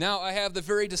Now I have the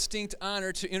very distinct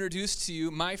honor to introduce to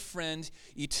you my friend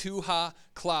Ituha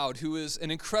Cloud, who is an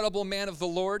incredible man of the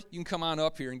Lord. You can come on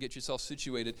up here and get yourself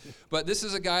situated. But this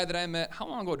is a guy that I met. How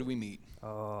long ago did we meet?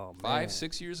 Oh, man. 5,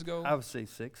 6 years ago? I would say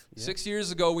 6. Yeah. 6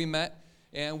 years ago we met,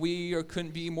 and we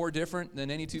couldn't be more different than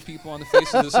any two people on the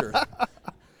face of this earth.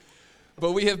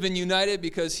 But we have been united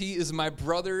because he is my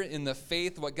brother in the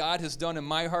faith. What God has done in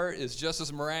my heart is just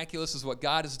as miraculous as what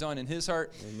God has done in his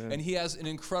heart. Amen. And he has an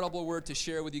incredible word to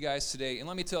share with you guys today. And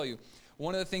let me tell you,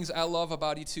 one of the things I love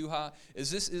about Ituha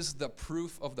is this is the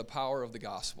proof of the power of the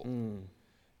gospel.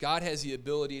 God has the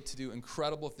ability to do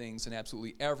incredible things in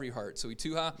absolutely every heart. So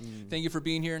Ituha, thank you for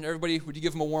being here. And everybody, would you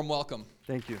give him a warm welcome?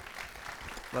 Thank you.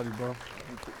 Love you, bro.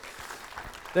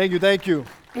 Thank you.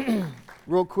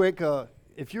 Real quick,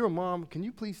 if you're a mom, can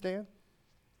you please stand?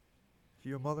 If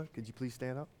you're a mother, could you please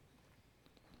stand up?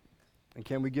 And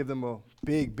can we give them a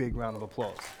big, big round of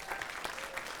applause?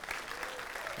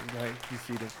 Okay, be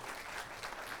seated.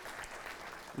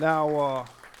 Now,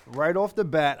 right off the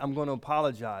bat, I'm going to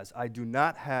apologize. I do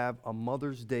not have a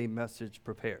Mother's Day message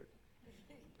prepared.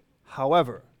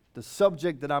 However, the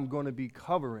subject that I'm going to be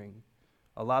covering,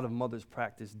 a lot of mothers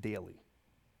practice daily,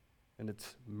 and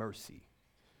it's mercy.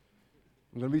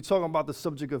 I'm going to be talking about the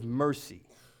subject of mercy.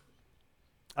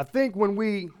 I think when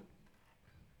we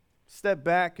step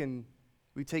back and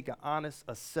we take an honest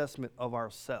assessment of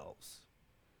ourselves,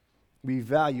 we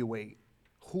evaluate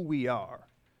who we are,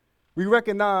 we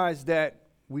recognize that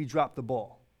we dropped the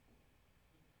ball.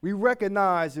 We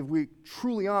recognize, if we're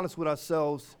truly honest with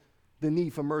ourselves, the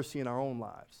need for mercy in our own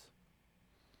lives.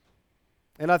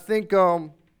 And I think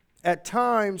at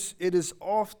times it is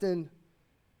often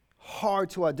hard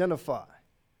to identify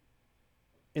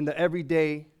in the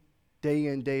everyday, day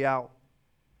in, day out,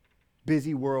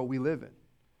 busy world we live in.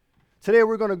 Today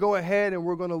we're going to go ahead and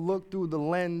we're going to look through the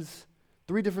lens,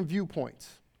 3 different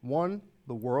viewpoints. 1,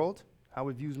 the world, how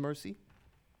it views mercy.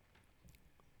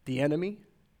 The enemy.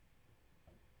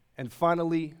 And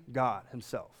finally, God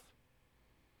himself.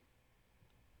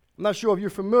 I'm not sure if you're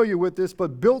familiar with this,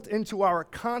 but built into our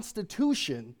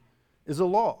Constitution is a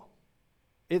law.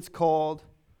 It's called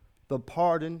the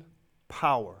pardon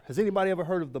power. Has anybody ever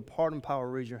heard of the pardon power?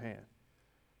 Raise your hand.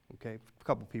 Okay, a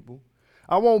couple people.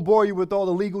 I won't bore you with all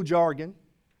the legal jargon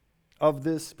of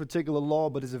this particular law,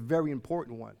 but it's a very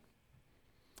important one.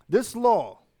 This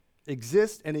law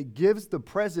exists and it gives the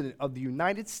President of the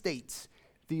United States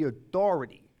the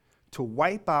authority to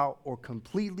wipe out or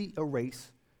completely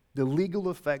erase the legal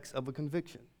effects of a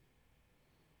conviction.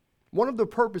 One of the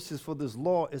purposes for this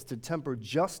law is to temper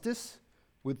justice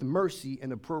with mercy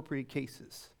in appropriate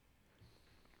cases.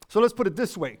 So let's put it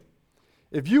this way.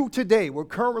 If you today were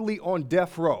currently on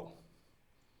death row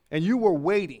and you were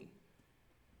waiting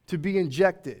to be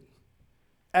injected,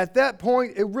 at that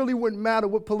point, it really wouldn't matter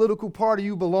what political party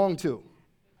you belong to,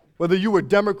 whether you were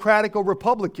Democratic or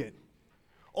Republican.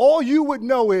 All you would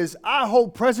know is, I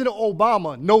hope President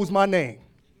Obama knows my name.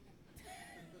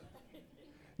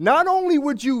 Not only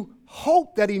would you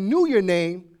hope that he knew your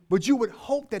name, but you would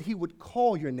hope that he would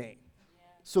call your name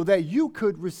so that you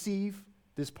could receive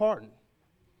this pardon.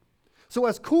 So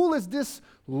as cool as this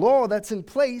law that's in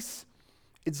place,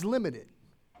 it's limited.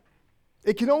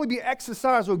 It can only be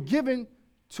exercised or given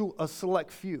to a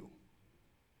select few.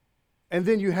 And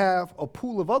then you have a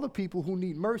pool of other people who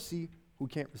need mercy who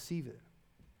can't receive it.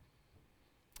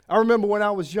 I remember when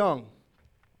I was young,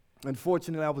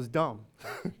 unfortunately I was dumb.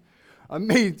 I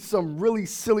made some really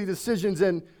silly decisions,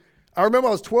 and I remember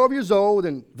I was 12 years old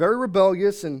and very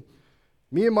rebellious, and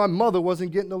me and my mother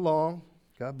wasn't getting along.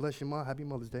 God bless you, Ma. Happy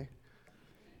Mother's Day.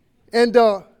 And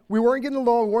we weren't getting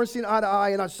along, we weren't seeing eye to eye,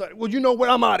 and I said, well, you know what,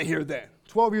 I'm out of here then.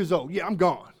 12 years old, yeah, I'm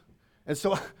gone. And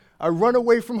so I run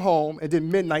away from home, and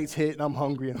then midnight's hit, and I'm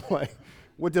hungry, and I'm like,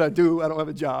 what did I do? I don't have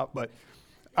a job. But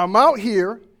I'm out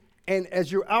here, and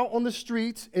as you're out on the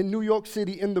streets in New York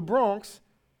City, in the Bronx,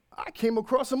 I came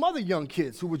across some other young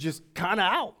kids who were just kind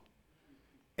of out.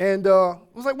 And I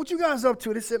was like, what you guys up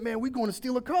to? They said, man, we're going to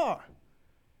steal a car.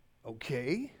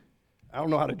 Okay. I don't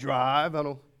know how to drive.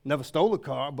 Never stole a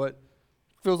car, but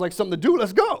feels like something to do.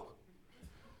 Let's go.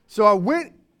 So I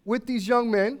went with these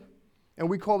young men, and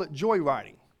we call it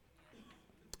joyriding.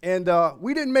 And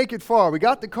we didn't make it far. We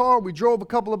got the car. We drove a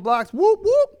couple of blocks. Whoop,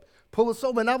 whoop. Pull us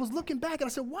over. And I was looking back, and I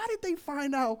said, why did they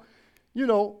find out,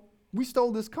 we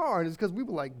stole this car? And it's because we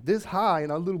were like this high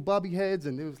in our little bobby heads,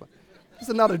 and it was like, these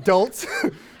are not adults.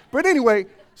 But anyway,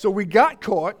 so we got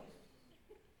caught.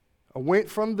 I went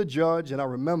from the judge, and I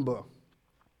remember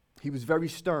he was very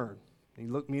stern. He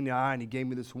looked me in the eye, and he gave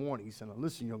me this warning. He said, now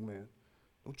listen, young man,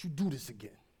 don't you do this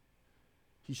again.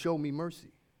 He showed me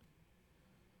mercy.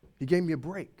 He gave me a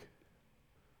break.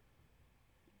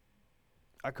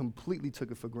 I completely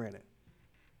took it for granted.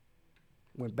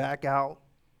 Went back out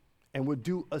and would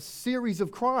do a series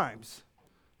of crimes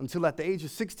until at the age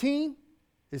of 16,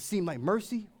 it seemed like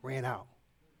mercy ran out.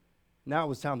 Now it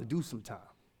was time to do some time.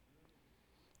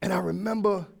 And I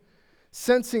remember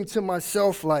sensing to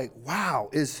myself like, wow,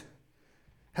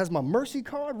 has my mercy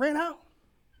card ran out?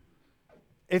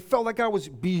 It felt like I was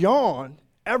beyond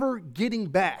ever getting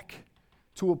back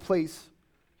to a place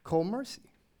called mercy.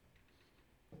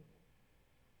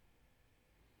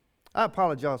 I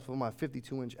apologize for my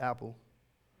 52-inch Apple.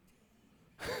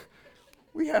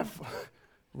 We have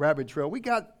Rabbit Trail. We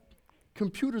got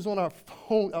computers on our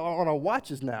phone, on our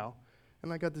watches now,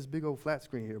 and I got this big old flat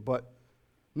screen here. But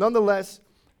nonetheless,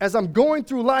 as I'm going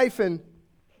through life and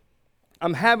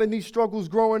I'm having these struggles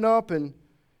growing up and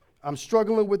I'm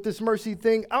struggling with this mercy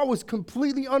thing, I was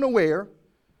completely unaware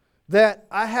that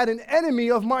I had an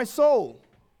enemy of my soul.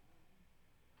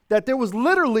 That there was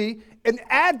literally an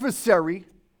adversary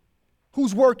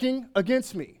who's working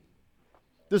against me.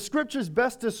 The scriptures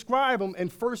best describe him in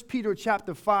 1 Peter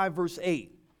chapter 5, verse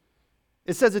 8.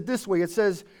 It says it this way. It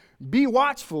says, "Be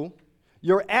watchful.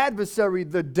 Your adversary,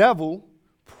 the devil,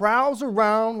 prowls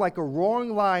around like a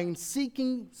roaring lion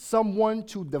seeking someone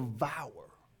to devour."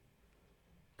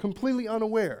 Completely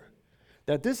unaware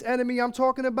that this enemy I'm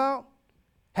talking about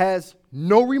has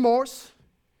no remorse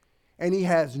and he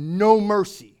has no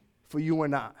mercy for you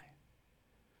and I.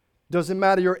 Doesn't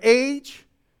matter your age,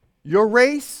 your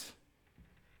race,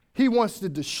 he wants to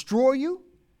destroy you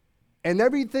and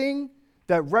everything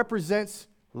that represents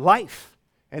life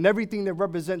and everything that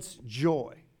represents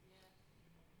joy.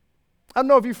 I don't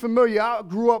know if you're familiar. I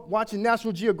grew up watching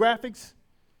National Geographics.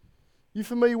 You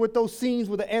familiar with those scenes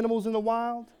with the animals in the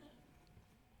wild?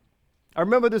 I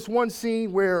remember this one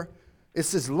scene where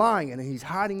it's this lion and he's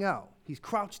hiding out. He's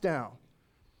crouched down.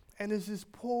 And there's this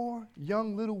poor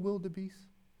young little wildebeest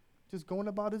just going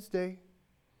about his day.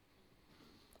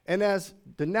 And as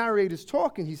the narrator's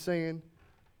talking, he's saying,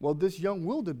 well, this young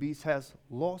wildebeest has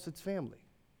lost its family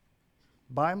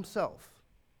by himself.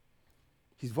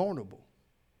 He's vulnerable.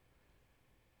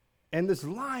 And this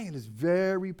lion is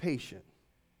very patient.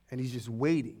 And he's just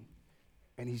waiting.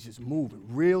 And he's just moving,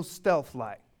 real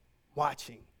stealth-like,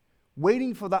 watching,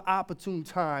 waiting for the opportune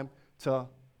time to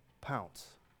pounce.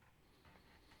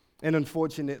 And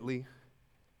unfortunately,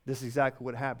 this is exactly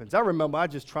what happens. I remember I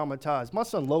just traumatized. My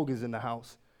son Logan's in the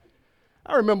house.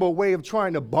 I remember a way of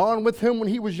trying to bond with him when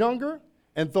he was younger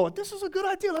and thought, this is a good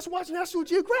idea. Let's watch National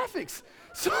Geographics.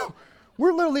 So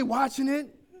we're literally watching it,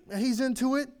 and he's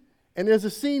into it. And there's a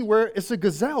scene where it's a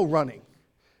gazelle running,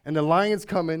 and the lion's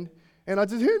coming, and I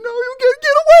just hear, no, you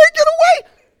get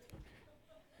away.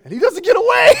 And he doesn't get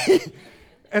away.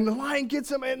 And the lion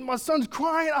gets him, and my son's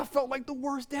crying. I felt like the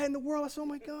worst dad in the world. I said, oh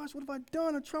my gosh, what have I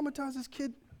done? I traumatized this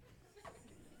kid.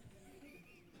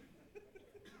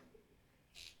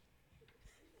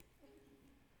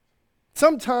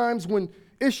 Sometimes when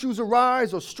issues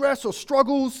arise or stress or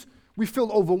struggles, we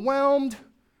feel overwhelmed,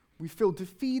 we feel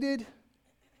defeated.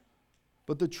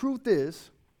 But the truth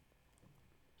is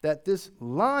that this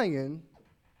lion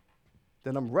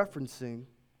that I'm referencing,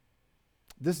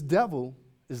 this devil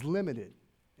is limited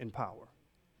in power.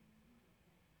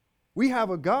 We have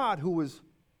a God who is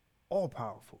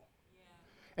all-powerful.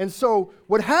 Yeah. And so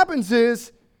what happens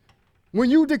is when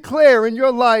you declare in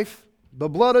your life the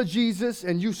blood of Jesus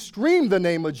and you scream the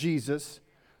name of Jesus,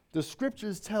 the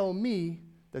scriptures tell me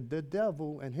that the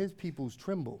devil and his peoples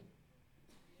tremble.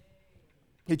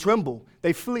 They tremble.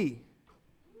 They flee.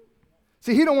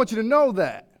 See, he don't want you to know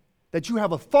that you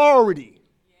have authority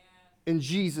in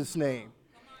Jesus' name.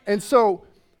 And so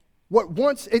what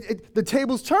once the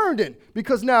tables turned in,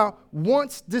 because now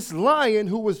once this lion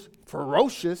who was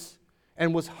ferocious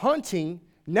and was hunting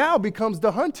now becomes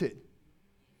the hunted.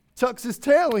 Tucks his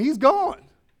tail and he's gone.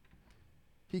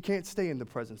 He can't stay in the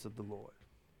presence of the Lord.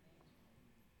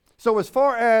 So as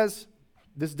far as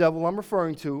this devil I'm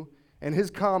referring to and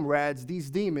his comrades, these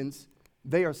demons,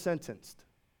 they are sentenced.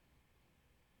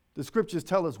 The scriptures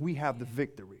tell us we have the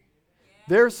victory.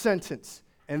 They're sentenced,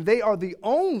 and they are the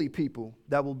only people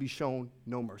that will be shown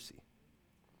no mercy.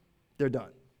 They're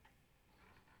done.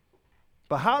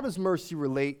 But how does mercy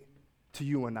relate to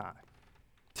you and I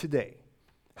today?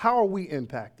 How are we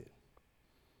impacted?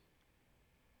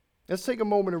 Let's take a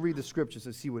moment and read the scriptures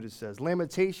and see what it says.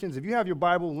 Lamentations, if you have your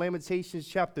Bible, Lamentations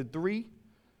chapter 3,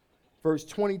 verse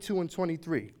 22 and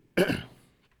 23.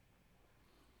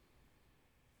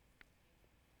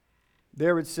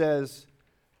 There it says,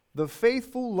 the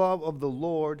faithful love of the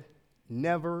Lord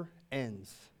never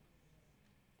ends.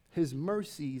 His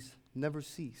mercies never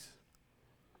cease.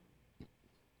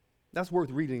 That's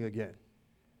worth reading again.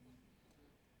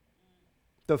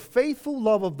 the faithful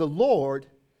love of the Lord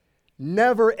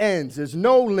never ends. There's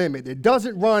no limit. It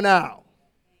doesn't run out.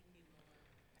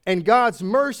 And God's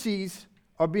mercies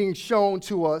are being shown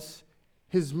to us.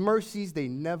 His mercies, they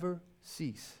never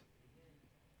cease.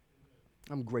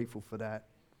 I'm grateful for that.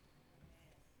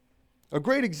 A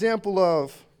great example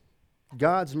of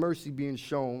God's mercy being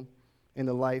shown in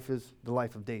the life is the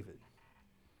life of David.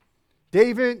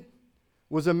 David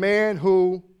was a man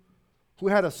who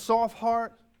had a soft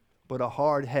heart but a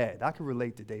hard head. I can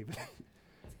relate to David.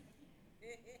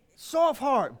 Soft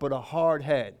heart but a hard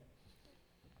head.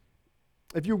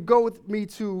 If you go with me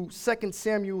to 2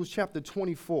 Samuel chapter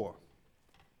 24.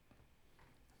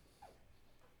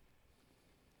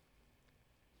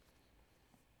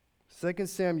 Second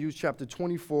Samuel chapter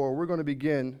 24, we're going to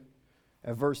begin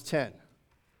at verse 10.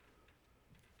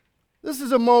 This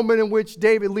is a moment in which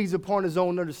David leads upon his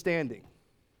own understanding.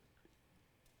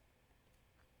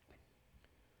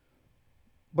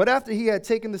 But after he had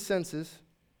taken the census,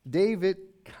 David's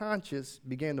conscience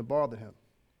began to bother him.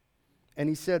 And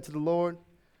he said to the Lord,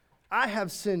 I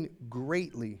have sinned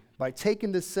greatly by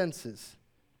taking the census.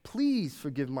 Please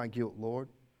forgive my guilt, Lord,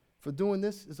 for doing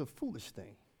this is a foolish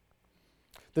thing.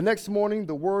 The next morning,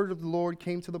 the word of the Lord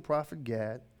came to the prophet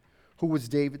Gad, who was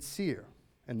David's seer,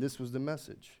 and this was the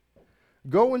message.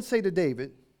 Go and say to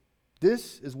David,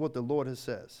 this is what the Lord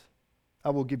says. I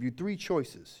will give you 3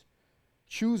 choices.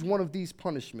 Choose one of these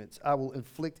punishments. I will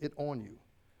inflict it on you.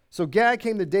 So Gad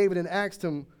came to David and asked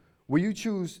him, will you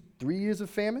choose 3 years of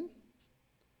famine?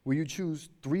 Will you choose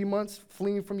 3 months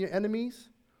fleeing from your enemies?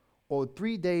 Or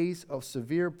 3 days of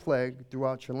severe plague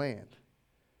throughout your land?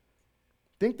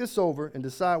 Think this over and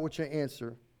decide what your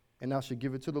answer, and I shall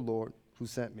give it to the Lord who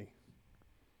sent me.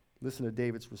 Listen to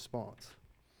David's response.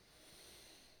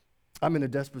 I'm in a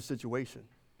desperate situation.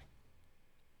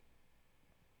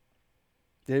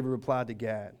 David replied to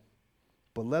Gad,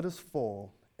 but let us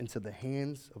fall into the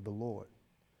hands of the Lord,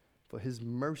 for his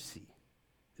mercy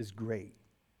is great.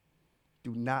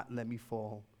 Do not let me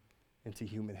fall into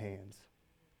human hands.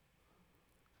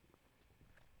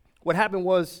 What happened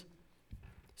was,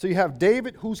 so you have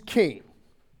David, who's king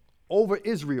over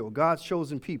Israel, God's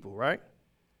chosen people, right?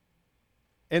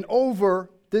 And over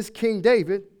this King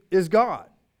David is God.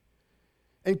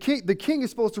 And the king is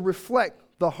supposed to reflect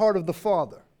the heart of the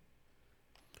Father.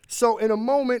 So in a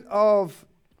moment of,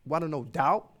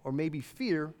 doubt or maybe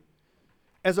fear,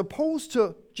 as opposed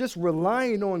to just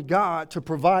relying on God to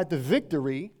provide the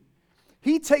victory,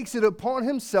 he takes it upon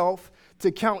himself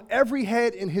to count every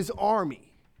head in his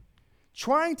army,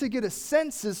 trying to get a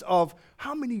census of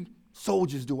how many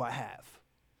soldiers do I have.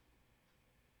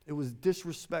 It was a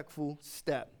disrespectful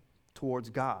step towards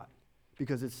God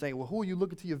because it's saying, well, who are you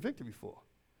looking to your victory for?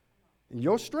 In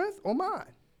your strength or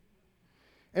mine?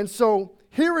 And so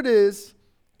here it is,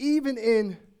 even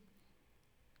in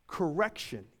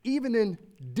correction, even in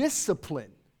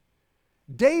discipline,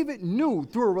 David knew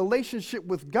through a relationship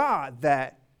with God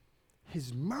that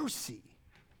his mercies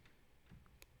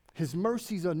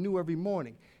are new every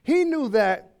morning. He knew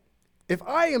that if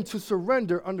I am to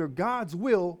surrender under God's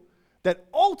will, that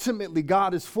ultimately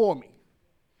God is for me.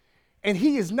 And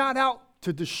he is not out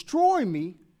to destroy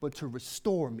me, but to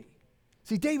restore me.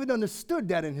 See, David understood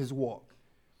that in his walk.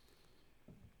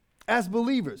 As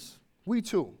believers, we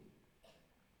too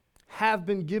have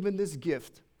been given this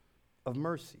gift of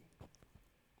mercy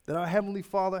that our Heavenly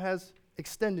Father has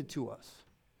extended to us.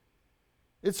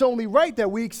 It's only right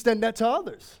that we extend that to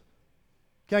others.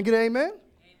 Can I get an amen? Amen.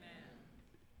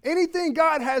 Anything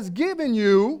God has given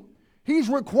you, he's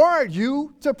required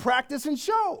you to practice and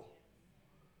show.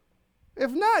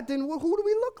 If not, then who do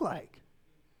we look like?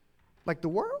 Like the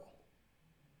world?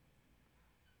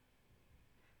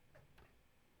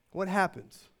 What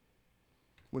happens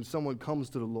when someone comes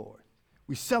to the Lord?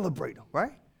 We celebrate them,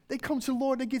 right? They come to the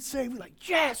Lord, they get saved. We're like,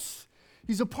 yes,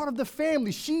 he's a part of the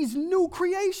family. She's new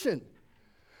creation.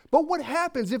 But what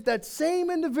happens if that same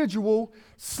individual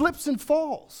slips and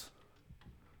falls?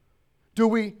 Do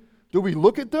we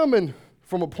look at them and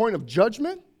from a point of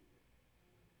judgment?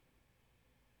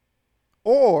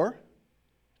 Or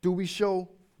do we show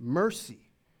mercy?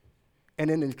 And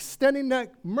in extending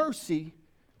that mercy,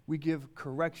 we give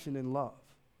correction and love.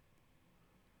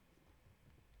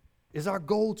 Is our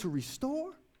goal to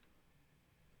restore?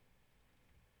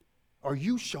 Are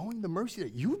you showing the mercy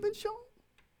that you've been shown?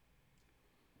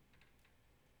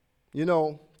 You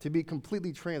know, to be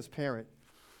completely transparent,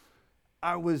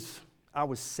 I was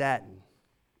saddened.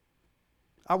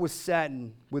 I was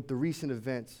saddened with the recent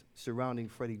events surrounding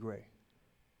Freddie Gray.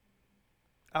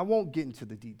 I won't get into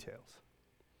the details.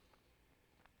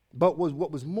 But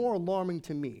what was more alarming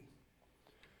to me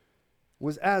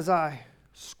was as I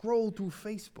scroll through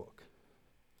Facebook.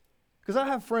 Because I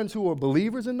have friends who are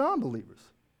believers and non-believers.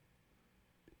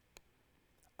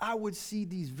 I would see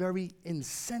these very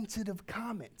insensitive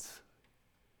comments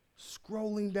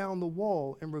scrolling down the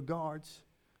wall in regards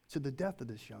to the death of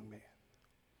this young man.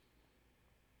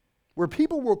 Where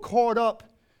people were caught up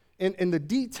in the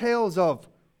details of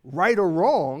right or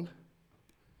wrong,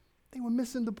 they were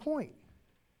missing the point.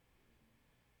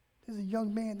 There's a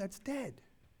young man that's dead.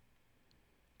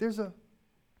 There's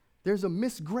a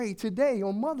Miss Gray today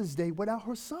on Mother's Day without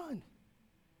her son,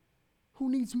 who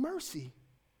needs mercy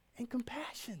and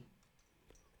compassion.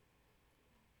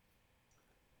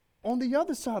 On the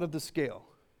other side of the scale,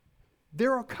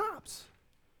 there are cops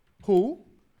who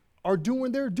are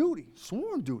doing their duty,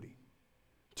 sworn duty,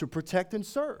 to protect and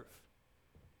serve.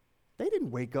 They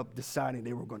didn't wake up deciding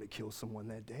they were going to kill someone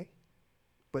that day.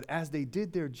 But as they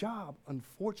did their job,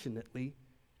 unfortunately,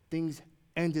 things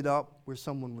ended up where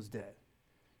someone was dead.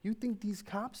 You think these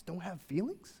cops don't have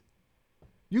feelings?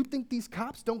 You think these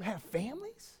cops don't have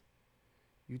families?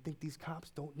 You think these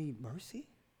cops don't need mercy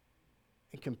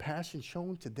and compassion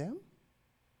shown to them?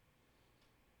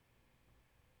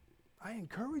 I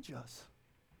encourage us.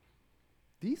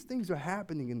 These things are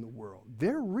happening in the world.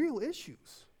 They're real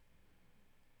issues.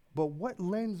 But what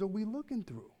lens are we looking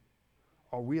through?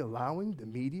 Are we allowing the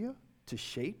media to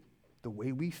shape the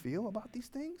way we feel about these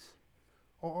things?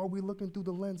 Or are we looking through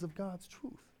the lens of God's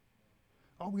truth?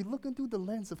 Are we looking through the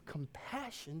lens of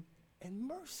compassion and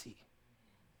mercy?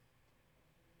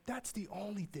 That's the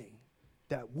only thing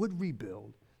that would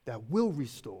rebuild, that will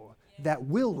restore, that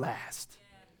will last,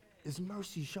 is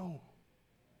mercy shown.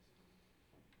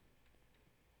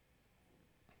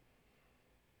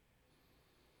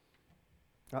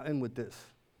 I'll end with this.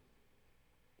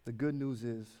 The good news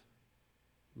is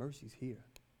mercy's here.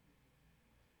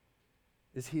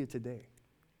 It's here today.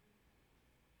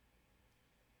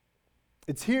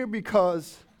 It's here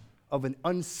because of an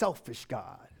unselfish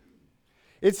God.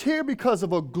 It's here because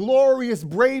of a glorious,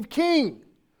 brave king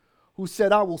who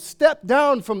said, I will step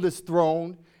down from this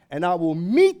throne and I will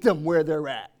meet them where they're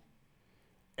at.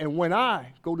 And when I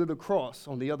go to the cross,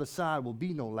 on the other side will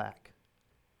be no lack.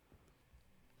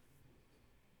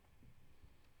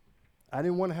 I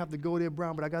didn't want to have to go there,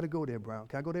 Brown, but I got to go there, Brown.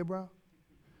 Can I go there, Brown?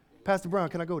 Pastor Brown,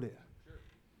 can I go there?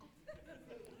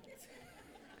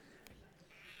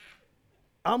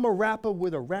 I'm a rapper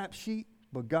with a rap sheet,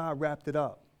 but God wrapped it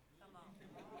up.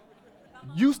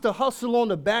 Used to hustle on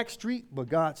the back street, but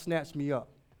God snatched me up.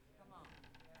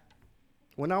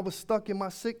 When I was stuck in my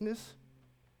sickness,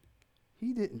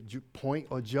 he didn't point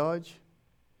or judge.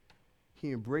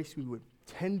 He embraced me with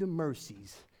tender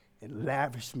mercies and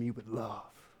lavished me with love.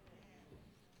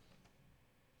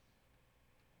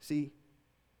 See,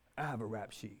 I have a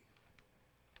rap sheet,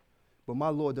 but my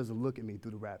Lord doesn't look at me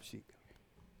through the rap sheet.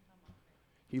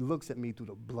 He looks at me through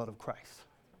the blood of Christ.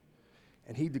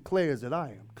 And he declares that I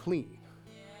am clean.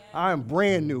 I am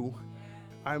brand new.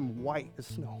 I'm white as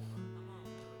snow.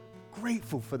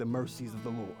 Grateful for the mercies of the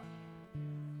Lord.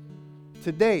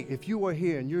 Today, if you are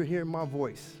here and you're hearing my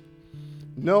voice,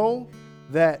 know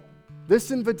that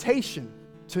this invitation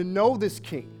to know this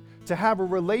King, to have a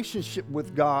relationship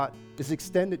with God, is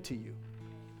extended to you.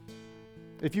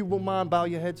 If you will mind, bow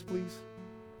your heads, please.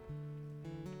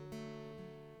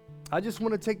 I just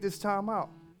want to take this time out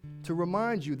to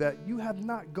remind you that you have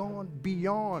not gone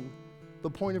beyond the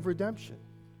point of redemption.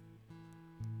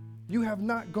 You have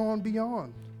not gone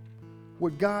beyond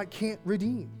what God can't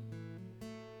redeem.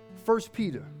 1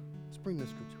 Peter, let's bring this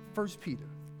scripture. 1 Peter,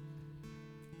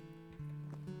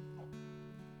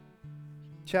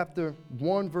 chapter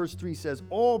 1, verse 3 says,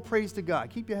 all praise to God.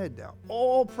 Keep your head down.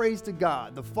 All praise to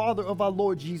God, the Father of our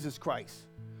Lord Jesus Christ.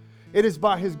 It is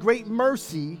by his great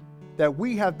mercy that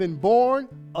we have been born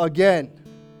again.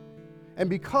 And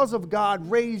because of God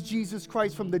raised Jesus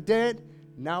Christ from the dead,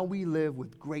 now we live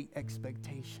with great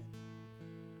expectation.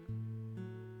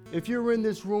 If you're in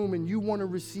this room and you want to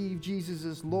receive Jesus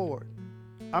as Lord,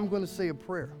 I'm going to say a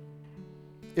prayer.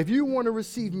 If you want to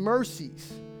receive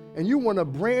mercies and you want a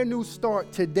brand new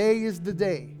start, today is the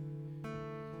day.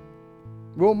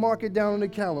 We'll mark it down on the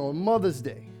calendar on Mother's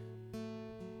Day.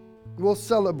 We'll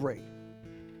celebrate.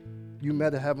 You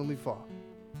met a Heavenly Father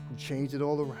who changed it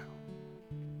all around.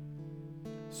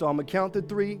 So I'm going to count to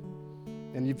 3.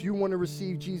 And if you want to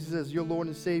receive Jesus as your Lord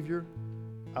and Savior,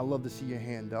 I'd love to see your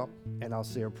hand up, and I'll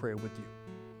say a prayer with you.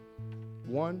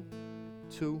 1,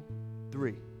 2,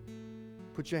 3.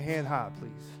 Put your hand high, please.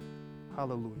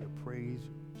 Hallelujah. Praise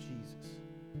Jesus.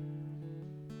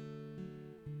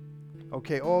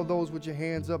 Okay, all those with your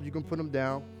hands up, you can put them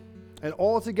down. And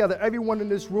all together, everyone in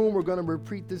this room, we're going to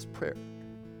repeat this prayer.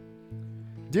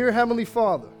 Dear Heavenly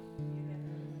Father,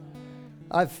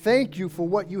 I thank you for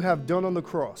what you have done on the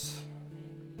cross.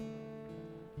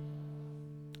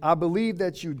 I believe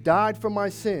that you died for my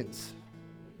sins,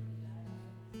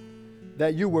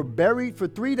 that you were buried for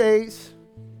 3 days,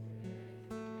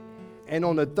 and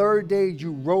on the third day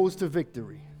you rose to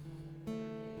victory.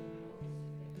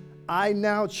 I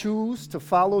now choose to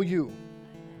follow you.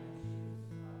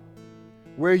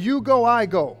 Where you go, I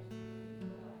go.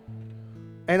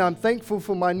 And I'm thankful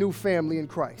for my new family in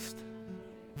Christ.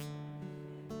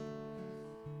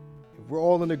 If we're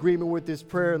all in agreement with this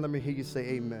prayer, let me hear you say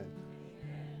amen.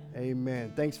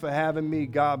 Amen. Thanks for having me.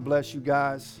 God bless you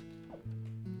guys.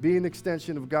 Be an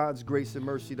extension of God's grace and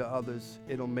mercy to others.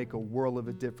 It'll make a world of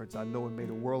a difference. I know it made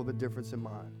a world of a difference in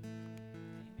mine.